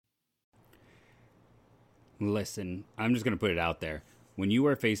Listen, I'm just going to put it out there. When you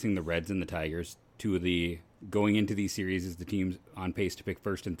are facing the Reds and the Tigers, two of the going into these series as the teams on pace to pick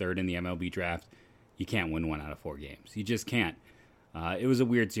first and third in the MLB draft, you can't win 1 out of 4 games. You just can't. It was a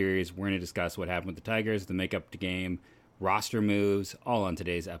weird series. We're going to discuss what happened with the Tigers, the makeup to game, roster moves, all on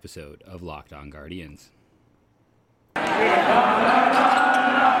today's episode of Locked On Guardians.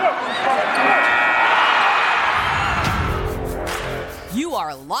 You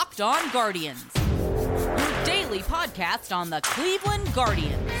are Locked On Guardians, your daily podcast on the Cleveland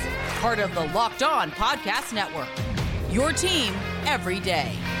Guardians, part of the Locked On Podcast Network, your team every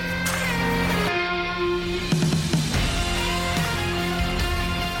day.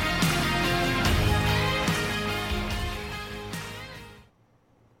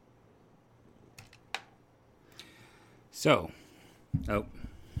 So,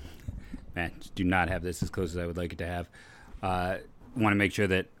 man, do not have this as close as I would like it to have. Want to make sure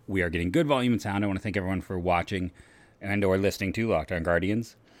that we are getting good volume and sound. I want to thank everyone for watching and or listening to Locked On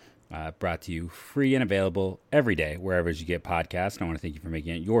Guardians. Brought to you free and available every day, wherever you get podcasts. And I want to thank you for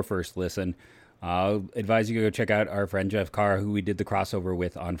making it your first listen. I'll advise you to go check out our friend Jeff Carr, who we did the crossover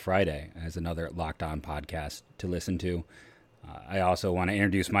with on Friday, as another Locked On podcast to listen to. I also want to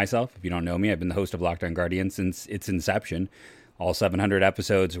introduce myself. If you don't know me, I've been the host of Locked On Guardians since its inception. All 700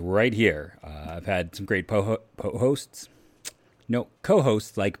 episodes right here. I've had some great co-hosts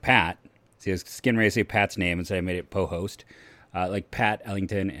like Pat. See, I was getting ready to say Pat's name, and so I made it po-host. Like Pat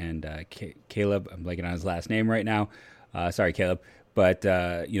Ellington and Caleb. I'm blanking on his last name right now. Sorry, Caleb. But,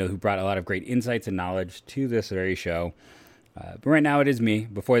 who brought a lot of great insights and knowledge to this very show. But right now it is me.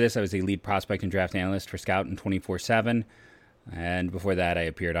 Before this, I was a lead prospect and draft analyst for Scout and 24/7. And before that, I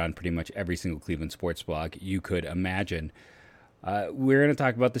appeared on pretty much every single Cleveland sports blog you could imagine. We're going to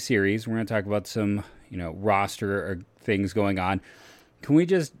talk about the series. We're going to talk about some, roster or things going on. Can we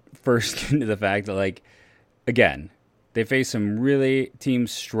just first get into the fact that, again, they face some really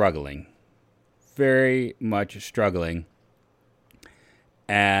teams struggling, very much struggling,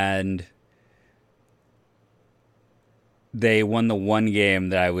 and they won the one game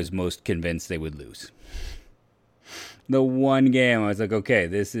that I was most convinced they would lose. The one game I was like, okay,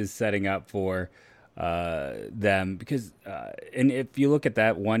 this is setting up for them because, and if you look at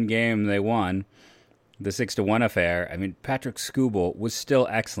that one game they won, the 6-1 affair, I mean, Patrick Skubal was still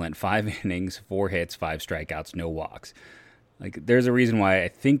excellent. 5 innings, 4 hits, 5 strikeouts, no walks. There's a reason why I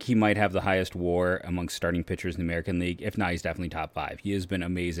think he might have the highest WAR amongst starting pitchers in the American League. If not, he's definitely top 5. He has been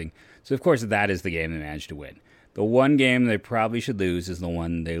amazing. So, of course, that is the game they managed to win. The one game they probably should lose is the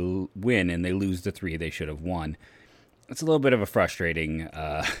one they win, and they lose the 3 they should have won. It's a little bit of a frustrating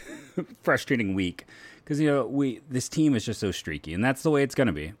week because, this team is just so streaky, and that's the way it's going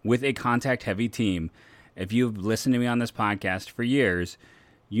to be. With a contact-heavy team, if you've listened to me on this podcast for years,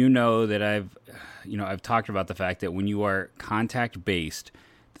 you know that I've talked about the fact that when you are contact-based,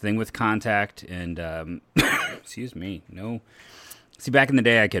 the thing with contact and, excuse me, no. See, back in the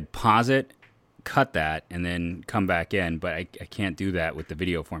day, I could pause it, cut that, and then come back in, but I can't do that with the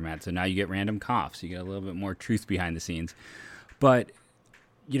video format. So now you get random coughs. You get a little bit more truth behind the scenes. But,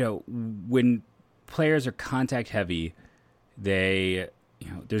 when players are contact heavy, there's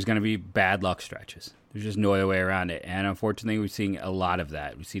going to be bad luck stretches. There's just no other way around it. And unfortunately, we've seen a lot of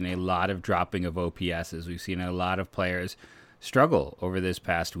that. We've seen a lot of dropping of OPSs. We've seen a lot of players struggle over this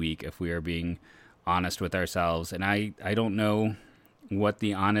past week, if we are being honest with ourselves. And I don't know what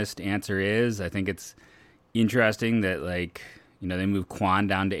the honest answer is. I think it's interesting that, they moved Quan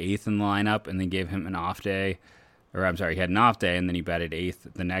down to 8th in the lineup and then gave him an off day. Or, I'm sorry, he had an off day and then he batted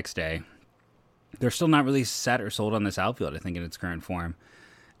 8th the next day. They're still not really set or sold on this outfield, I think, in its current form.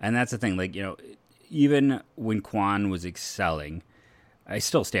 And that's the thing. Even when Quan was excelling, I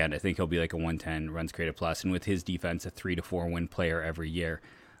still stand. I think he'll be like a 110 runs created plus. And with his defense, a 3 to 4 win player every year.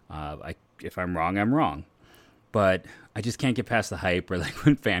 If I'm wrong, I'm wrong. But I just can't get past the hype where,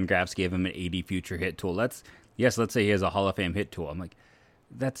 when Fangraphs gave him an 80 future hit tool. Let's say he has a Hall of Fame hit tool. I'm like,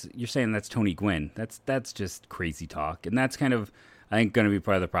 you're saying that's Tony Gwynn. That's just crazy talk. And that's kind of, I think, going to be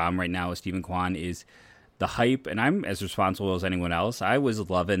part of the problem right now with Steven Kwan is the hype. And I'm as responsible as anyone else. I was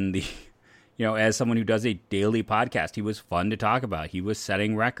loving the, as someone who does a daily podcast, he was fun to talk about. He was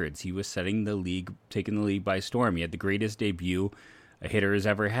setting records. He was setting the league, taking the league by storm. He had the greatest debut a hitter has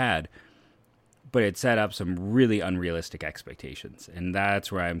ever had. But it set up some really unrealistic expectations, and that's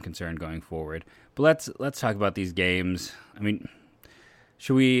where I'm concerned going forward. But let's talk about these games. I mean,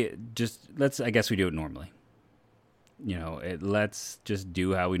 should we I guess we do it normally. Let's just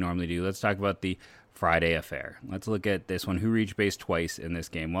do how we normally do. Let's talk about the Friday affair. Let's look at this one. Who reached base twice in this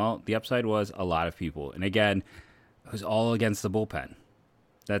game? Well, the upside was a lot of people. And again, it was all against the bullpen.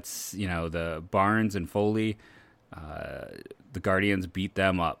 That's, the Barnes and Foley, the Guardians beat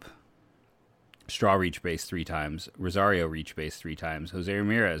them up. Straw reach base 3 times. Rosario reach base 3 times. Jose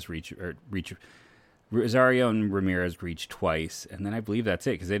Ramirez Rosario and Ramirez reached twice, and then I believe that's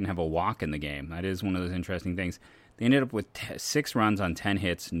it because they didn't have a walk in the game. That is one of those interesting things. They ended up with 6 runs on 10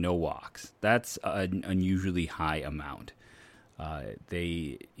 hits, no walks. That's an unusually high amount.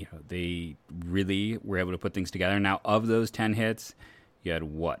 They really were able to put things together. Now, of those 10 hits, you had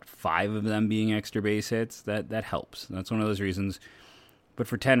 5 of them being extra base hits. That helps. That's one of those reasons. But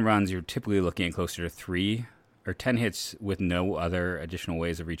for 10 runs, you're typically looking at closer to 3, or 10 hits with no other additional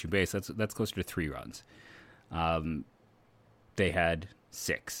ways of reaching base. That's closer to 3 runs. They had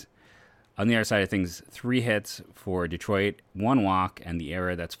 6. On the other side of things, 3 hits for Detroit, 1 walk, and the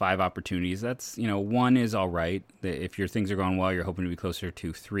error. That's 5 opportunities. That's, 1 is all right. If your things are going well, you're hoping to be closer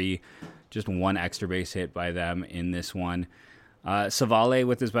to 3. Just 1 extra base hit by them in this one. Savale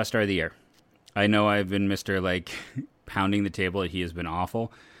with his best start of the year. I know I've been Mr. pounding the table that he has been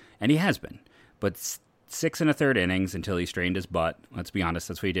awful, and he has been. But 6 1/3 innings until he strained his butt. Let's be honest,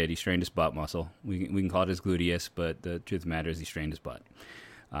 that's what he did. He strained his butt muscle. We can call it his gluteus, but the truth of the matter is he strained his butt.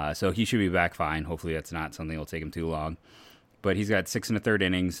 So he should be back fine. Hopefully that's not something that will take him too long. But he's got 6 1/3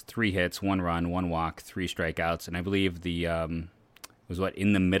 innings, 3 hits, 1 run, 1 walk, 3 strikeouts, and I believe in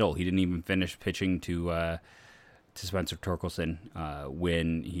the middle. He didn't even finish pitching to Spencer Torkelson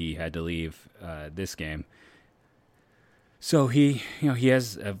when he had to leave this game. So he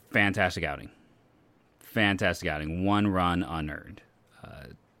has a fantastic outing. Fantastic outing. 1 run unearned.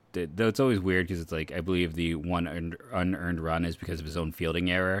 Though it's always weird because it's I believe the 1 unearned run is because of his own fielding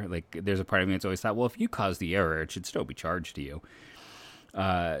error. There's a part of me that's always thought, well, if you caused the error, it should still be charged to you.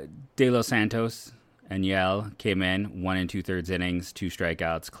 De Los Santos and Yell came in 1 2/3 innings, 2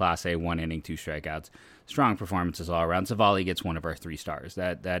 strikeouts. Clase 1 inning, 2 strikeouts. Strong performances all around. Savali gets one of our 3 stars.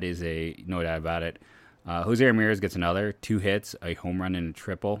 That is no doubt about it. Jose Ramirez gets another 2 hits, a home run, and a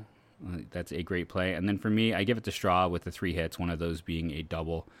triple. That's a great play. And then for me, I give it to Straw with the 3 hits, one of those being a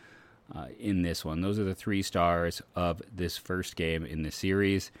double in this one. Those are the 3 stars of this first game in the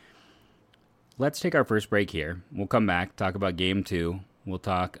series. Let's take our first break here. We'll come back, talk about Game 2. We'll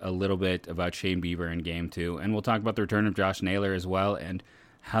talk a little bit about Shane Bieber in Game 2. And we'll talk about the return of Josh Naylor as well and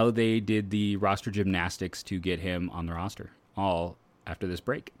how they did the roster gymnastics to get him on the roster. All after this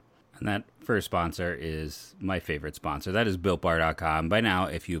break. And that first sponsor is my favorite sponsor. That is BuiltBar.com. By now,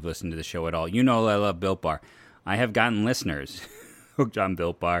 if you've listened to the show at all, you know I love Built Bar. I have gotten listeners hooked on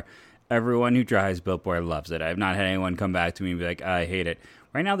Built Bar. Everyone who tries Built Bar loves it. I have not had anyone come back to me and be like, I hate it.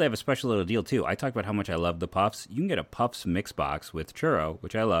 Right now, they have a special little deal, too. I talked about how much I love the Puffs. You can get a Puffs mix box with churro,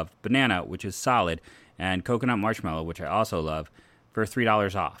 which I love, banana, which is solid, and coconut marshmallow, which I also love, for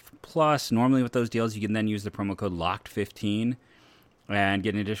 $3 off. Plus, normally with those deals, you can then use the promo code LOCKED15 and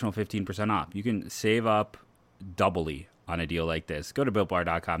get an additional 15% off. You can save up doubly on a deal like this. Go to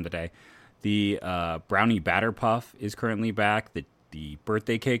BuiltBar.com today. The Brownie Batter Puff is currently back. The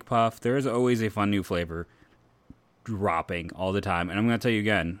Birthday Cake Puff. There is always a fun new flavor dropping all the time. And I'm going to tell you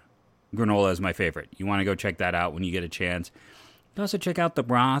again, granola is my favorite. You want to go check that out when you get a chance. You can also check out the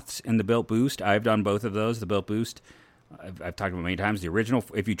broths and the Built Boost. I've done both of those. The Built Boost, I've talked about many times. The original,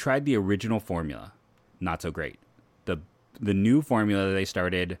 if you tried the original formula, not so great. The new formula that they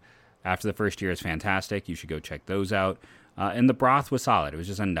started after the first year is fantastic. You should go check those out. And the broth was solid. It was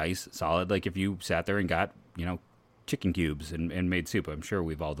just a nice, solid, if you sat there and got, chicken cubes and made soup. I'm sure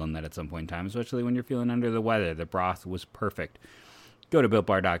we've all done that at some point in time, especially when you're feeling under the weather. The broth was perfect. Go to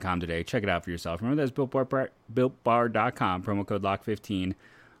BuiltBar.com today. Check it out for yourself. Remember, that's BuiltBar.com, promo code LOCK15.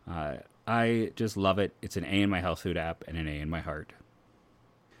 I just love it. It's an A in my health food app and an A in my heart.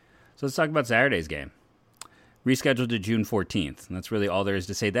 So let's talk about Saturday's game. Rescheduled to June 14th. And that's really all there is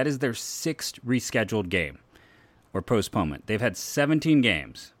to say. That is their 6th rescheduled game or postponement. They've had 17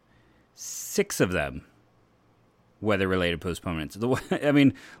 games, 6 of them weather-related postponements.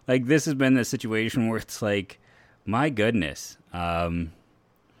 This has been the situation where it's my goodness, they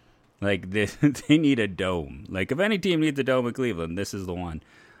need a dome. If any team needs a dome in Cleveland, this is the one.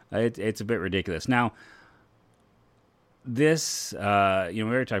 It's a bit ridiculous. Now, this, we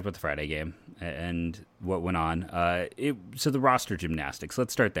already talked about the Friday game and what went on. So the roster gymnastics,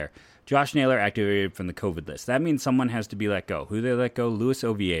 let's start there. Josh Naylor activated from the COVID list. That means someone has to be let go. Who they let go? Luis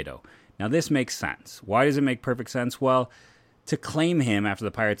Oviedo. Now, this makes sense. Why does it make perfect sense? Well, to claim him after the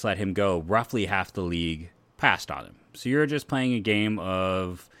Pirates let him go, roughly half the league passed on him. So you're just playing a game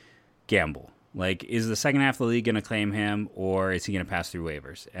of gamble. Is the second half of the league going to claim him, or is he going to pass through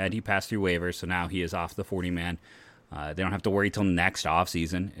waivers? And he passed through waivers, so now he is off the 40-man. They don't have to worry till next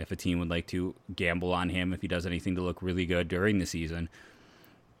offseason if a team would like to gamble on him if he does anything to look really good during the season.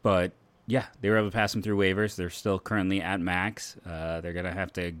 But yeah, they were able to pass him through waivers. They're still currently at max. They're going to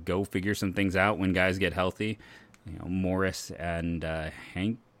have to go figure some things out when guys get healthy. Morris and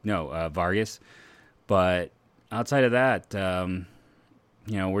Vargas. But outside of that,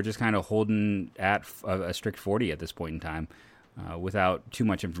 we're just kind of holding at a strict 40 at this point in time without too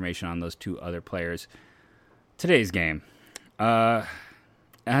much information on those two other players. Today's game.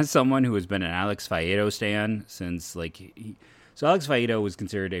 As someone who has been an Alex Faedo stan since, so Alex Faedo was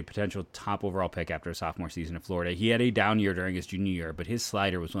considered a potential top overall pick after a sophomore season at Florida. He had a down year during his junior year, but his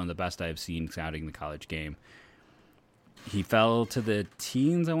slider was one of the best I have seen scouting the college game. He fell to the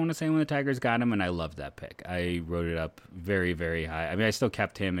teens, I want to say, when the Tigers got him, and I loved that pick. I wrote it up very, very high. I mean, I still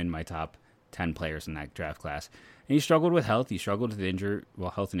kept him in my top 10 players in that draft class. And he struggled with health. He struggled with injury.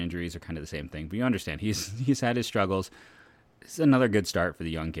 Well, health and injuries are kind of the same thing, but you understand. He's had his struggles. It's another good start for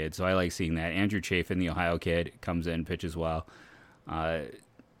the young kid, so I like seeing that. Andrew Chafin, the Ohio kid, comes in, pitches well. It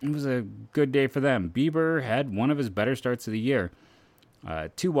was a good day for them. Bieber had one of his better starts of the year.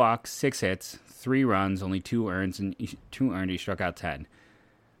 2 walks, 6 hits, 3 runs, only 2 earned, and he struck out 10.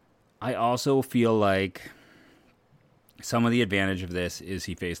 I also feel like some of the advantage of this is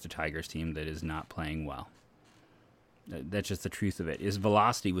he faced a Tigers team that is not playing well. That's just the truth of it. His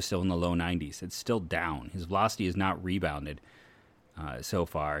velocity was still in the low 90s. It's still down. His velocity is not rebounded so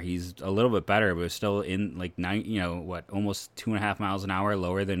far. He's a little bit better, but still in almost 2.5 miles an hour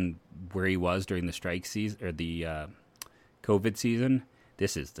lower than where he was during the strike season or the COVID season.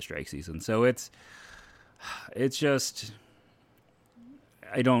 This is the strike season. So it's just,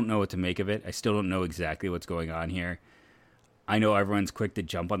 I don't know what to make of it. I still don't know exactly what's going on here. I know everyone's quick to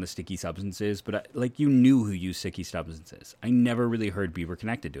jump on the sticky substances, but you knew who used sticky substances. I never really heard Bieber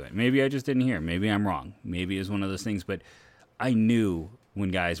connected to it. Maybe I just didn't hear. Maybe I'm wrong. Maybe it's one of those things, but I knew when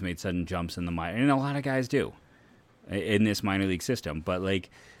guys made sudden jumps in the minor, and a lot of guys do in this minor league system. But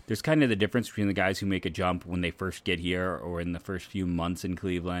there's kind of the difference between the guys who make a jump when they first get here or in the first few months in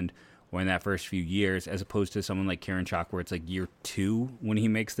Cleveland or in that first few years, as opposed to someone like Karen Chalk, where it's year 2 when he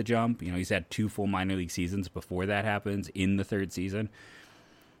makes the jump. He's had 2 full minor league seasons before that happens in the 3rd season.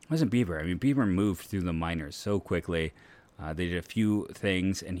 It wasn't Bieber. I mean, Bieber moved through the minors so quickly. They did a few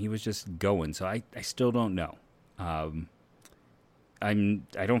things, and he was just going. So I still don't know. I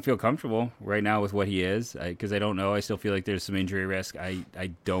don't feel comfortable right now with what he is because I don't know. I still feel like there's some injury risk. I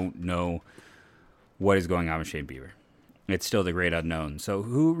don't know what is going on with Shane Bieber. It's still the great unknown. So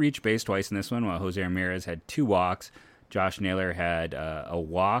who reached base twice in this one? Well, Jose Ramirez had 2 walks. Josh Naylor had a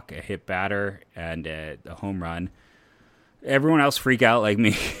walk, a hit batter, and a home run. Everyone else freak out like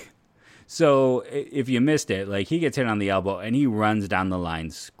me. So if you missed it, he gets hit on the elbow, and he runs down the line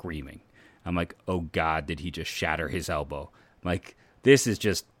screaming. I'm like, oh, God, did he just shatter his elbow? This is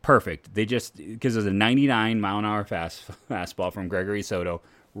just perfect. Because of the 99-mile-an-hour fastball from Gregory Soto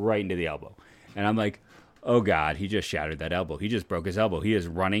right into the elbow. And I'm like, oh, God, he just shattered that elbow. He just broke his elbow. He is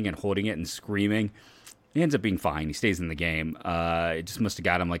running and holding it and screaming. He ends up being fine. He stays in the game. It just must have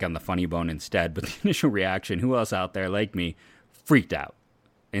got him on the funny bone instead. But the initial reaction, who else out there like me, freaked out.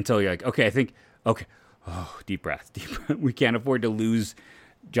 Until you're like, okay, oh, deep breath. We can't afford to lose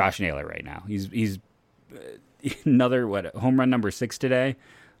Josh Naylor right now. He's another, home run number 6 today.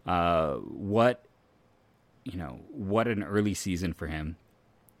 What an early season for him.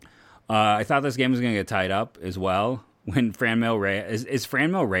 I thought this game was going to get tied up as well when Franmil Reyes is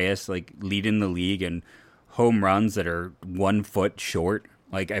Franmil Reyes leading the league in home runs that are 1 foot short.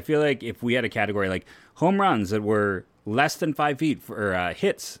 I feel like if we had a category home runs that were less than 5 feet for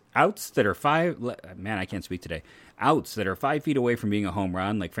hits, outs that are I can't speak today. Outs that are 5 feet away from being a home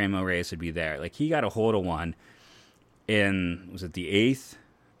run, Franmil Reyes would be there. He got a hold of one in, was it the 8th?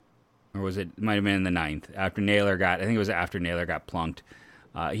 Or might have been in the 9th. After Naylor got plunked.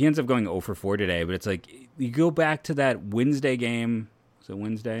 He ends up going 0 for 4 today, but it's you go back to that Wednesday game. Was it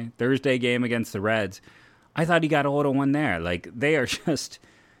Wednesday? Thursday game against the Reds. I thought he got a hold of one there. They are just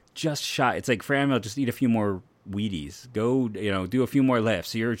shot. It's Franmil, just eat a few more Wheaties. Go, do a few more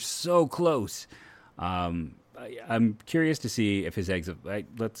lifts. You're so close. I'm curious to see if his exit.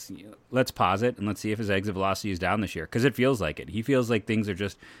 Let's pause it and let's see if his exit velocity is down this year, because it feels like it. He feels like things are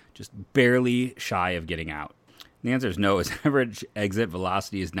just barely shy of getting out. The answer is no. His average exit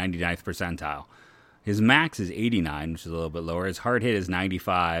velocity is 99th percentile. His max is 89, which is a little bit lower. His hard hit is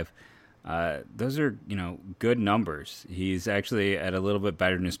 95. Those are, good numbers. He's actually at a little bit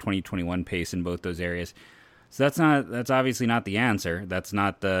better than his 2021 pace in both those areas. So that's obviously not the answer. That's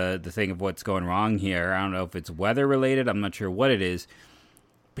not the thing of what's going wrong here. I don't know if it's weather related. I'm not sure what it is.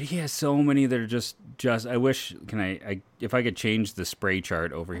 But he has so many that are just I wish, if I could change the spray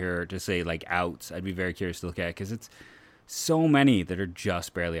chart over here to say outs, I'd be very curious to look at, because so many that are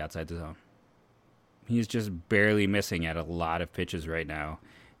just barely outside the zone. He's just barely missing at a lot of pitches right now.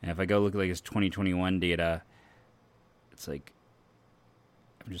 And if I go look at like his 2021 data, it's like,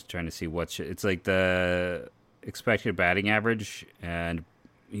 I'm just trying to see it's like the expected batting average, and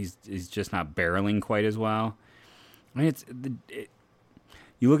he's just not barreling quite as well. I mean,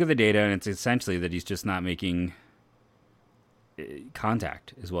 you look at the data, and it's essentially that he's just not making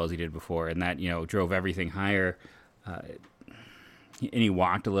contact as well as he did before, and that, drove everything higher. And he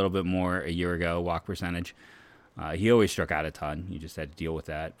walked a little bit more a year ago, walk percentage. He always struck out a ton. You just had to deal with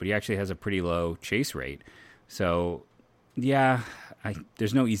that. But he actually has a pretty low chase rate. So, yeah,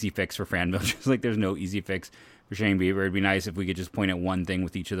 there's no easy fix for Franmil, just like there's no easy fix for Shane Bieber. It'd be nice if we could just point at one thing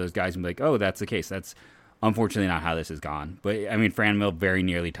with each of those guys and be like, oh, that's the case. That's unfortunately not how this has gone. But, I mean, Franmil very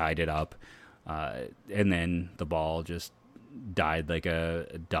nearly tied it up. And then the ball just died like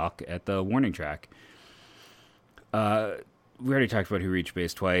a duck at the warning track. We already talked about who reached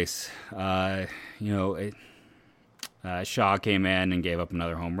base twice. Shaw came in and gave up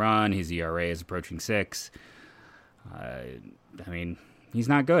another home run. His ERA is approaching 6. I mean, he's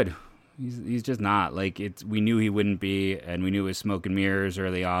not good. He's just not. Like, we knew he wouldn't be, and we knew it was smoke and mirrors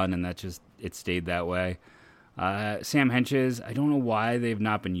early on, and it stayed that way. Sam Hentges, I don't know why they've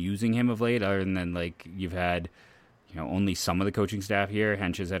not been using him of late, other than like you've had, only some of the coaching staff here.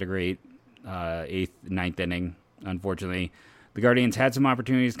 Hentges had a great 8th, 9th inning. Unfortunately, the Guardians had some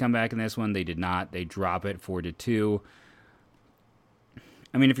opportunities to come back in this one. They did not. They drop it 4-2.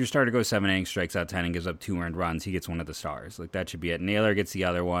 I mean, if your starter goes 7 innings, strikes out 10, and gives up 2 earned runs, he gets one of the stars. Like, that should be it. Naylor gets the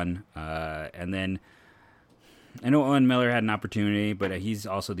other one. And then I know Owen Miller had an opportunity, but he's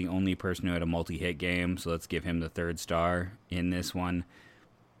also the only person who had a multi-hit game, so let's give him the 3rd star in this one.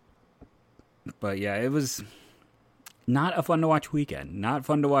 But, yeah, it was not a fun-to-watch weekend. Not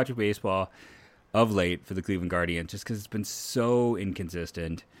fun to watch baseball of late for the Cleveland Guardians, just because it's been so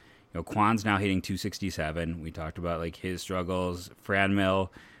inconsistent. Kwan's now hitting 267. We talked about like his struggles. Franmil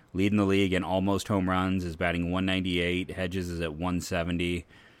leading the league in almost home runs, is batting 198. Hedges is at 170.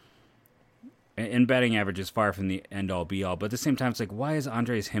 And batting average is far from the end-all, be-all. But at the same time, it's like, why is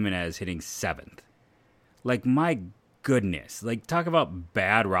Andres Gimenez hitting 7th? Like, my goodness. Like, talk about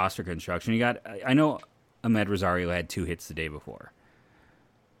bad roster construction. I know Ahmed Rosario had 2 hits the day before.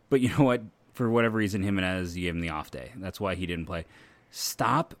 But you know what? For whatever reason, Gimenez, you gave him the off day. That's why he didn't play.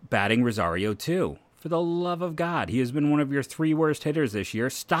 Stop batting Rosario, too. For the love of God. He has been one of your 3 worst hitters this year.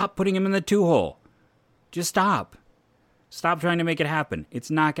 Stop putting him in the 2-hole. Just stop. Stop trying to make it happen. It's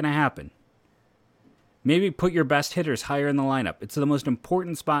not going to happen. Maybe put your best hitters higher in the lineup. It's the most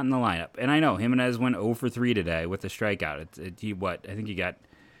important spot in the lineup. And I know Gimenez went 0 for 3 today with a strikeout.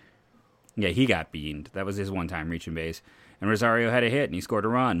 He got beamed. That was his one-time reaching base. And Rosario had a hit, and he scored a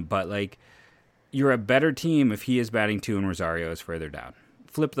run. But, like, you're a better team if he is batting 2 and Rosario is further down.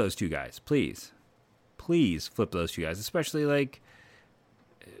 Flip those 2 guys, please. Please flip those 2 guys, especially, like,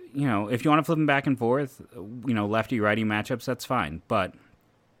 if you want to flip them back and forth, lefty-righty matchups, that's fine. But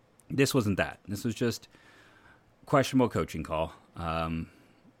this wasn't that. This was just questionable coaching call. And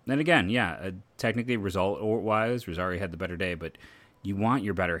again, technically result-wise, Rosario had the better day, but you want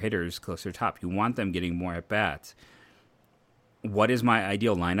your better hitters closer top. You want them getting more at-bats. What is my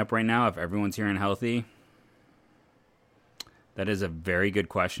ideal lineup right now if everyone's here and healthy? That is a very good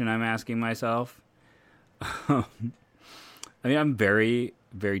question I'm asking myself. I mean, I'm very,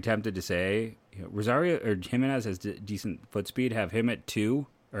 very tempted to say Rosario or Gimenez has decent foot speed. Have him at 2,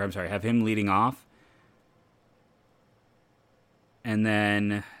 have him leading off. And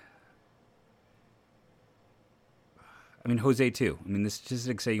then, Jose too. The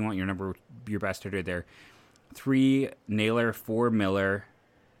statistics say you want your best hitter there. 3 Naylor, 4 Miller,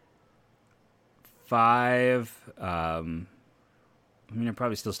 5. I'd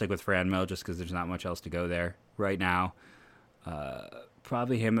probably still stick with Franmil just because there's not much else to go there right now.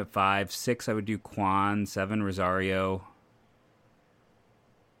 Probably him at 5. 6, I would do Kwan. 7, Rosario.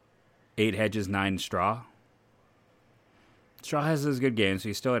 8, Hedges. 9, Straw. Straw has those good games, so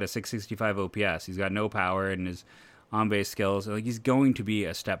he's still at a 665 OPS. He's got no power and his on-base skills. Like, he's going to be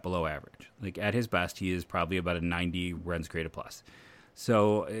a step below average. Like, at his best, he is probably about a 90 runs created plus.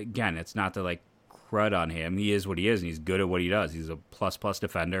 So, again, it's not to, like, crud on him. He is what he is, and he's good at what he does. He's a plus-plus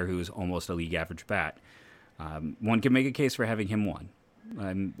defender who's almost a league average bat. One can make a case for having him 1.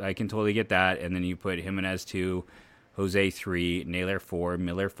 I can totally get that. And then you put Gimenez 2, Jose 3, Naylor 4,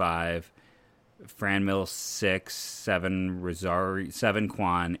 Miller 5, Franmil 6, 7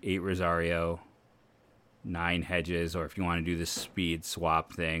 Kwan, 8 Rosario, 9 Hedges, or if you want to do the speed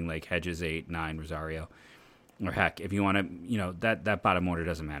swap thing, like Hedges 8, 9 Rosario. Or heck, if you want to, that bottom order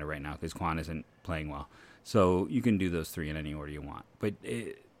doesn't matter right now because Kwan isn't playing well. So you can do those three in any order you want. But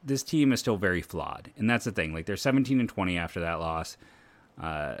this team is still very flawed. And that's the thing. Like, they're 17-20 after that loss.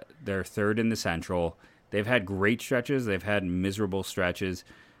 They're third in the Central. They've had great stretches. They've had miserable stretches.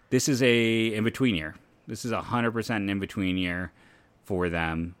 This is a in-between year. This is 100% an in-between year for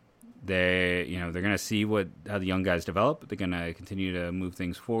them. They're going to see how the young guys develop. They're going to continue to move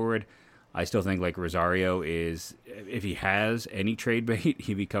things forward. I still think, like, Rosario is, if he has any trade bait,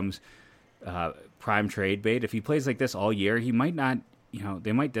 he becomes prime trade bait. If he plays like this all year, he might not,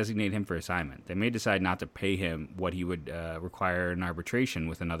 they might designate him for assignment. They may decide not to pay him what he would require in arbitration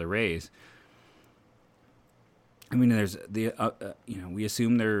with another raise. I mean, there's we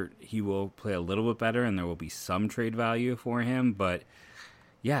assume he will play a little bit better and there will be some trade value for him, but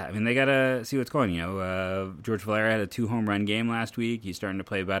yeah, I mean, they got to see what's going. George Valera had a 2-home run game last week. He's starting to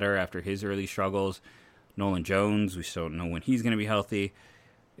play better after his early struggles. Nolan Jones, we still don't know when he's going to be healthy.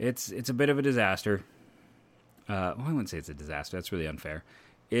 It's a bit of a disaster. I wouldn't say it's a disaster. That's really unfair.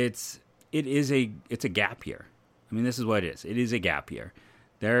 It's a gap year. I mean, this is what it is. It is a gap year.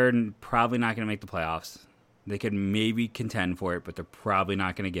 They're probably not going to make the playoffs. They could maybe contend for it, but they're probably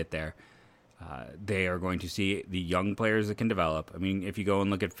not going to get there. They are going to see the young players that can develop. I mean, if you go and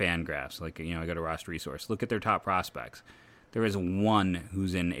look at Fangraphs, like, I go to Ross Resource, look at their top prospects. There is one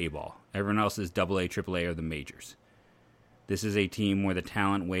who's in A-ball. Everyone else is AA, AAA, or the majors. This is a team where the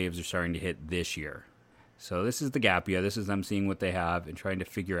talent waves are starting to hit this year. So this is the gap year. This is them seeing what they have and trying to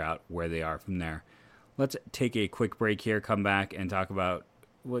figure out where they are from there. Let's take a quick break here, come back, and talk about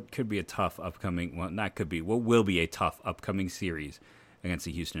what could be a tough upcoming, well, not could be, what will be a tough upcoming series against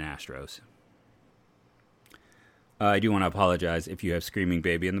the Houston Astros. I do want to apologize if you have Screaming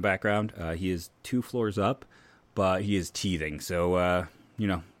Baby in the background. He is 2 floors up, but he is teething. So,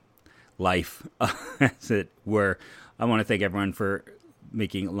 life, as it were. I want to thank everyone for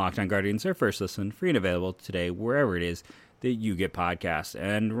making Locked On Guardians their first listen, free and available today, wherever it is that you get podcasts.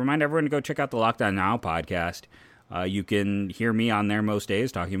 And remind everyone to go check out the Locked On Now podcast. You can hear me on there most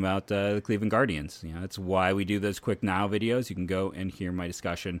days talking about the Cleveland Guardians. That's why we do those quick Now videos. You can go and hear my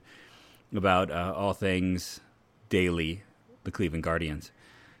discussion about all things daily, the Cleveland Guardians.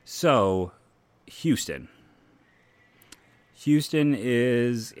 So, Houston. Houston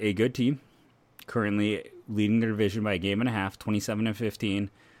is a good team, currently leading their division by a game and a half, 27-15.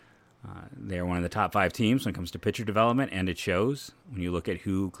 They're one of the top 5 teams when it comes to pitcher development, and it shows when you look at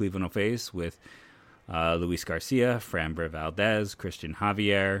who Cleveland will face with Luis Garcia, Framber Valdez, Christian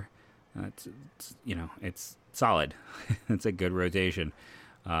Javier. It's solid. It's a good rotation.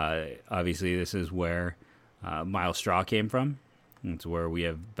 Obviously, this is where Miles Straw came from. It's where we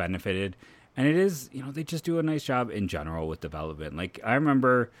have benefited. And it is, they just do a nice job in general with development. Like, I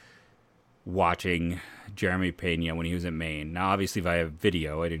remember watching Jeremy Pena when he was at Maine. Now, obviously, via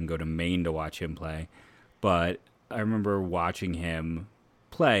video, I didn't go to Maine to watch him play. But I remember watching him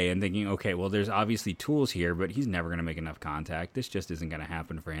play and thinking, okay, well, there's obviously tools here, but he's never going to make enough contact. This just isn't going to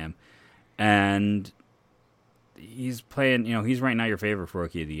happen for him. And he's playing, he's right now your favorite for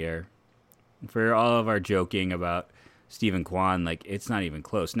Rookie of the Year. For all of our joking about Stephen Kwan, like, it's not even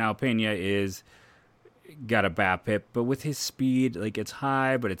close. Now, Pena is got a BABIP, but with his speed, like, it's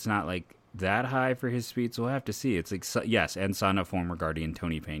high, but it's not, like, that high for his speed, so we'll have to see. It's like, yes, and son of former Guardian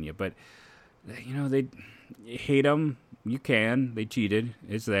Tony Pena, but, they hate him. You can. They cheated.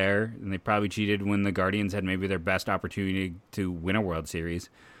 It's there, and they probably cheated when the Guardians had maybe their best opportunity to win a World Series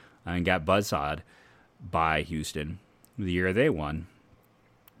and got buzzsawed by Houston the year they won.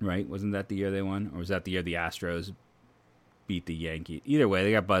 Right? Wasn't that the year they won? Or was that the year the Astros beat the Yankees? Either way,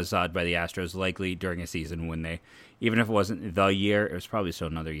 they got buzzsawed by the Astros likely during a season when they, even if it wasn't the year, it was probably still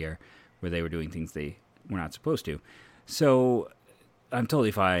another year where they were doing things they were not supposed to. So I'm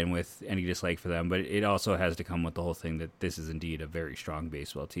totally fine with any dislike for them, but it also has to come with the whole thing that this is indeed a very strong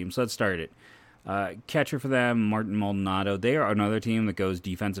baseball team. So let's start it. Catcher for them, Martin Maldonado. They are another team that goes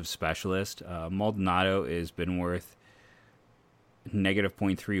defensive specialist. Maldonado has been worth negative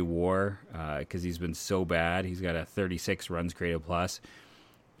 0.3 WAR because he's been so bad. He's got a 36 runs created plus.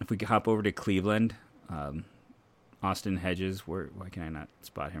 If we hop over to Cleveland, Austin Hedges, why can I not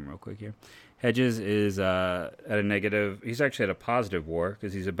spot him real quick here? Hedges is at a negative. He's actually at a positive WAR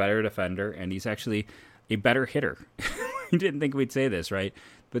because he's a better defender and he's actually a better hitter. You didn't think we'd say this, right?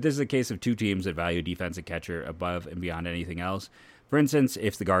 But this is a case of two teams that value defense and catcher above and beyond anything else. For instance,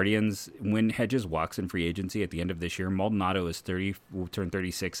 if the Guardians, when Hedges walks in free agency at the end of this year, Maldonado is 30, will turn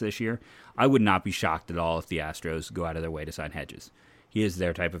 36 this year. I would not be shocked at all if the Astros go out of their way to sign Hedges. He is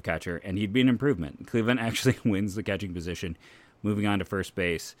their type of catcher, and he'd be an improvement. Cleveland actually wins the catching position. Moving on to first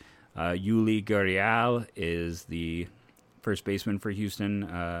base, Yuli Gurriel is the first baseman for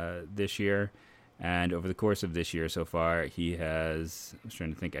Houston this year. And over the course of this year so far, he has, I was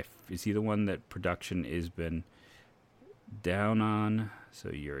trying to think, is he the one that production has been down on? So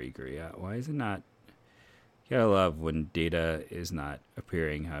Yuri Gurriel, why is it not? You gotta love when data is not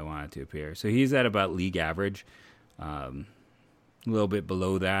appearing how I want it to appear. So he's at about league average, a little bit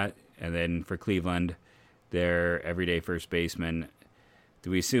below that. And then for Cleveland, their everyday first baseman, do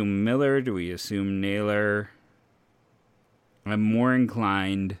we assume Miller? Do we assume Naylor? I'm more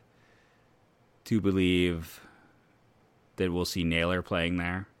inclined to believe that we'll see Naylor playing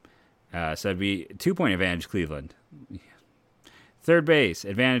there. So that'd be 2-point advantage Cleveland. Third base,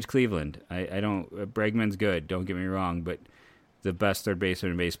 advantage Cleveland. I don't, Bregman's good, don't get me wrong, but the best third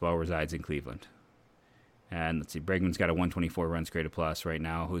baseman in baseball resides in Cleveland. And let's see, Bregman's got a 124 runs created plus right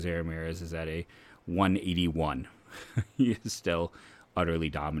now. Jose Ramirez is at a 181. He is still utterly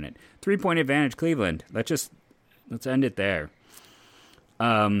dominant. 3-point advantage Cleveland. Let's end it there.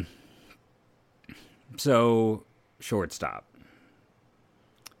 So, shortstop.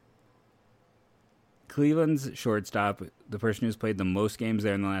 Cleveland's shortstop, the person who's played the most games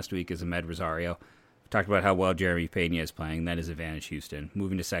there in the last week, is Amed Rosario. We talked about how well Jeremy Pena is playing. That is advantage Houston.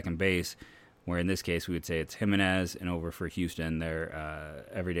 Moving to second base, where in this case we would say it's Jimenez, and over for Houston, their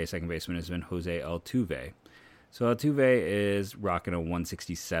everyday second baseman has been Jose Altuve. So Altuve is rocking a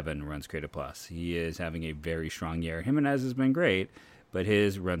 167 runs created plus. He is having a very strong year. Jimenez has been great, but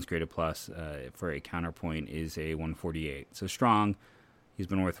his runs created plus for a counterpoint is a 148. So strong. He's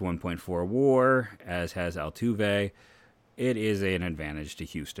been worth 1.4 WAR, as has Altuve. It is an advantage to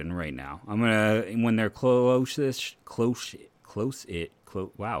Houston right now. When they're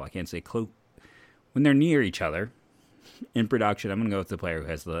when they're near each other in production, I'm going to go with the player who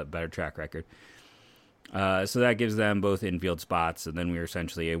has the better track record. So that gives them both infield spots, and then we're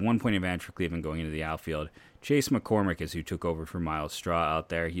essentially a 1-point advantage for Cleveland going into the outfield. Chase McCormick is who took over for Miles Straw out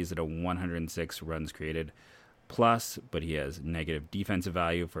there. He's at a 106 runs created plus, but he has negative defensive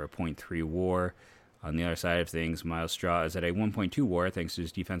value for a 0.3 WAR. On the other side of things, Miles Straw is at a 1.2 WAR thanks to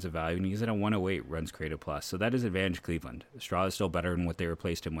his defensive value, and he's at a 108 runs created plus. So that is advantage Cleveland. Straw is still better than what they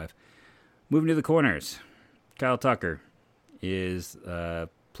replaced him with. Moving to the corners, Kyle Tucker is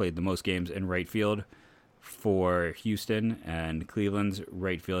played the most games in right field for Houston, and Cleveland's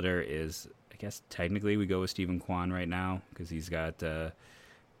right fielder is, I guess technically we go with Stephen Kwan right now because he's got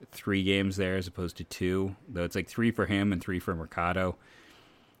 3 games there as opposed to 2, though it's like 3 for him and 3 for Mercado.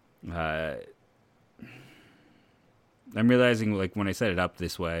 I'm realizing, like, when I set it up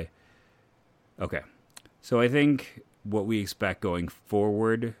this way, okay, so I think what we expect going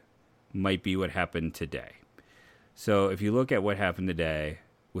forward might be what happened today. So if you look at what happened today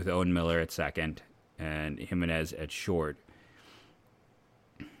with Owen Miller at second and Jimenez at short,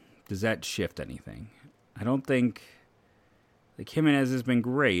 does that shift anything? I don't think, like, Jimenez has been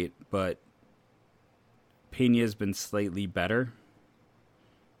great, but Pena's been slightly better,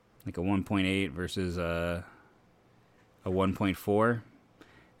 like a 1.8 versus a 1.4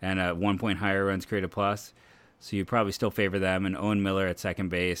 and a 1 point higher runs created plus. So you probably still favor them. And Owen Miller at second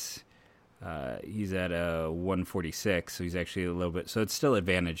base, he's at a 146, so he's actually a little bit. So it's still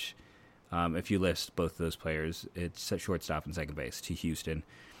advantage if you list both of those players. It's at shortstop and second base to Houston.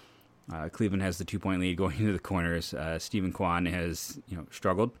 Cleveland has the 2-point lead going into the corners. Stephen Kwan has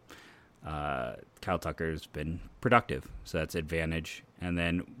struggled. Kyle Tucker's been productive, so that's advantage. And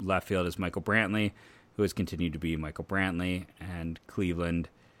then left field is Michael Brantley, who has continued to be Michael Brantley, and Cleveland.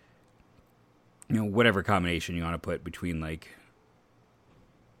 Whatever combination you want to put between like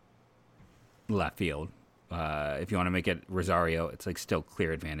left field. If you want to make it Rosario, it's like still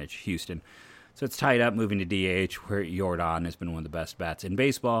clear advantage Houston. So it's tied up moving to DH, where Jordan has been one of the best bats in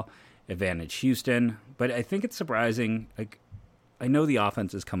baseball. Advantage Houston. But I think it's surprising. Like, I know the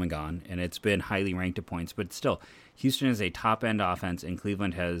offense is come and gone, and it's been highly ranked at points, but still, Houston is a top-end offense, and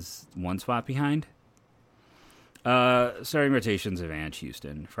Cleveland has 1 spot behind. Starting rotations advantage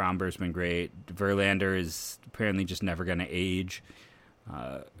Houston. Fromber's been great. Verlander is apparently just never going to age.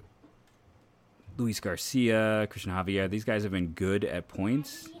 Luis Garcia, Christian Javier, these guys have been good at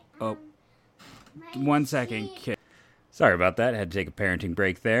points. Oh, 1 second. Sorry about that. I had to take a parenting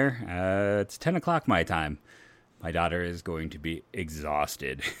break there. It's 10 o'clock my time. My daughter is going to be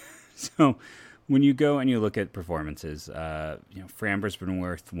exhausted. So when you go and you look at performances, Framber's been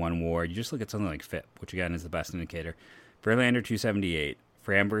worth 1 WAR. You just look at something like FIP, which again is the best indicator. Verlander 278,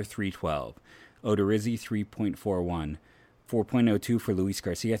 Framber 312, Odorizzi 3.41, 4.02 for Luis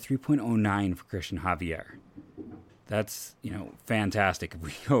Garcia, 3.09 for Christian Javier. That's fantastic. If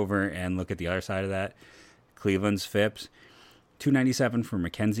we go over and look at the other side of that, Cleveland's FIPs, 297 for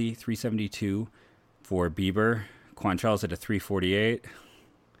McKenzie, 372 for Bieber. Quantrell's at a 348.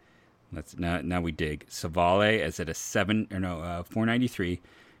 Now we dig. Savale is at a 493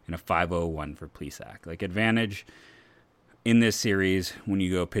 and a 501 for Plesac. Like, advantage in this series when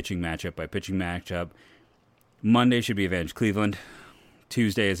you go pitching matchup by pitching matchup. Monday should be advantage Cleveland.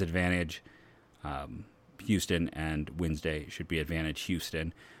 Tuesday is advantage Houston, and Wednesday should be advantage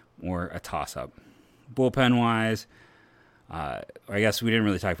Houston, or a toss-up. Bullpen-wise, I guess we didn't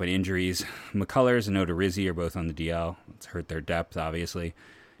really talk about injuries. McCullers and Odorizzi are both on the DL. It's hurt their depth, obviously.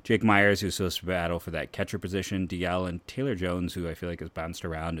 Jake Myers, who's supposed to battle for that catcher position, DL, and Taylor Jones, who I feel like has bounced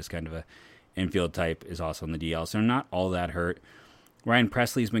around as kind of a infield type, is also on the DL. So they're not all that hurt. Ryan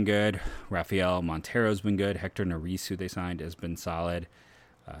Presley's been good. Rafael Montero's been good. Hector Neris, who they signed, has been solid.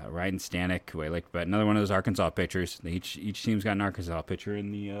 Ryan Stanek, who I like, but another one of those Arkansas pitchers. Each team's got an Arkansas pitcher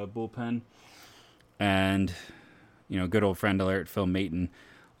in the bullpen. And, good old friend alert, Phil Maton,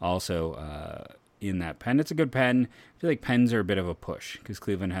 also in that pen. It's a good pen. I feel like pens are a bit of a push because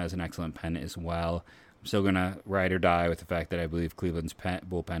Cleveland has an excellent pen as well. I'm still going to ride or die with the fact that I believe Cleveland's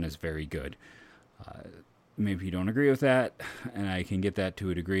bullpen is very good. Maybe you don't agree with that, and I can get that to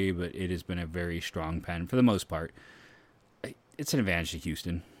a degree, but it has been a very strong pen for the most part. It's an advantage to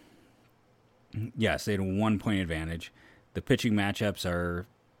Houston. Yes, they had a 1-point advantage. The pitching matchups are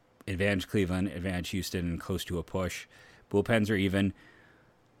advantage Cleveland, advantage Houston, and close to a push. Bullpens are even.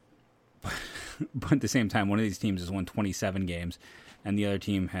 But at the same time, one of these teams has won 27 games, and the other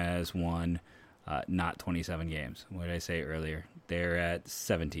team has won not 27 games. What did I say earlier? They're at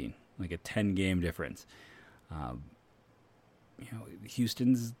 17, like a 10-game difference.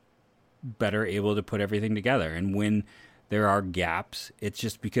 Houston's better able to put everything together. And when there are gaps, it's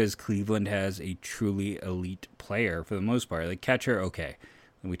just because Cleveland has a truly elite player for the most part. Like catcher, okay.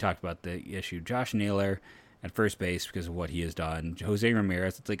 And we talked about the issue. Josh Naylor at first base because of what he has done. Jose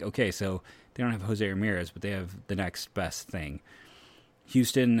Ramirez, it's like, okay, so they don't have Jose Ramirez, but they have the next best thing.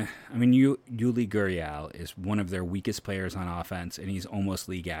 Houston, Yuli Gurriel is one of their weakest players on offense, and he's almost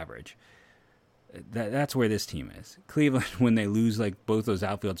league average. That's where this team is. Cleveland, when they lose like both those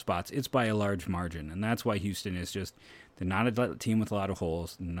outfield spots, it's by a large margin, and that's why Houston is just, they're not a team with a lot of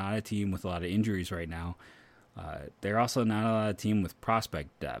holes, not a team with a lot of injuries right now. They're also not a lot of team with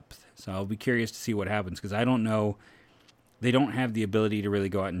prospect depth, so I'll be curious to see what happens, because I don't know, they don't have the ability to really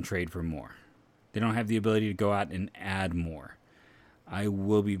go out and trade for more. They don't have the ability to go out and add more. I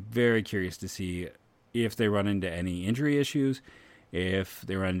will be very curious to see if they run into any injury issues, if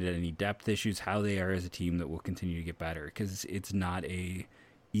they run into any depth issues, how they are as a team that will continue to get better, because it's not a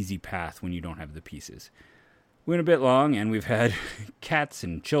easy path when you don't have the pieces. We went a bit long, and we've had cats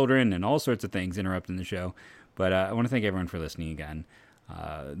and children and all sorts of things interrupting the show, but I want to thank everyone for listening again.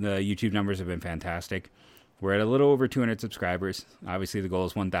 The YouTube numbers have been fantastic. We're at a little over 200 subscribers. Obviously, the goal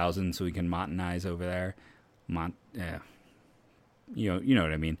is 1,000, so we can Montanize over there. You know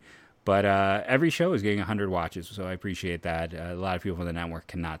what I mean. But every show is getting 100 watches, so I appreciate that. A lot of people on the network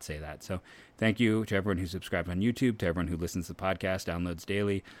cannot say that. So thank you to everyone who subscribes on YouTube, to everyone who listens to the podcast, downloads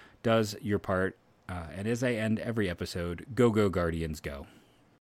daily, does your part. And as I end every episode, go Guardians, go.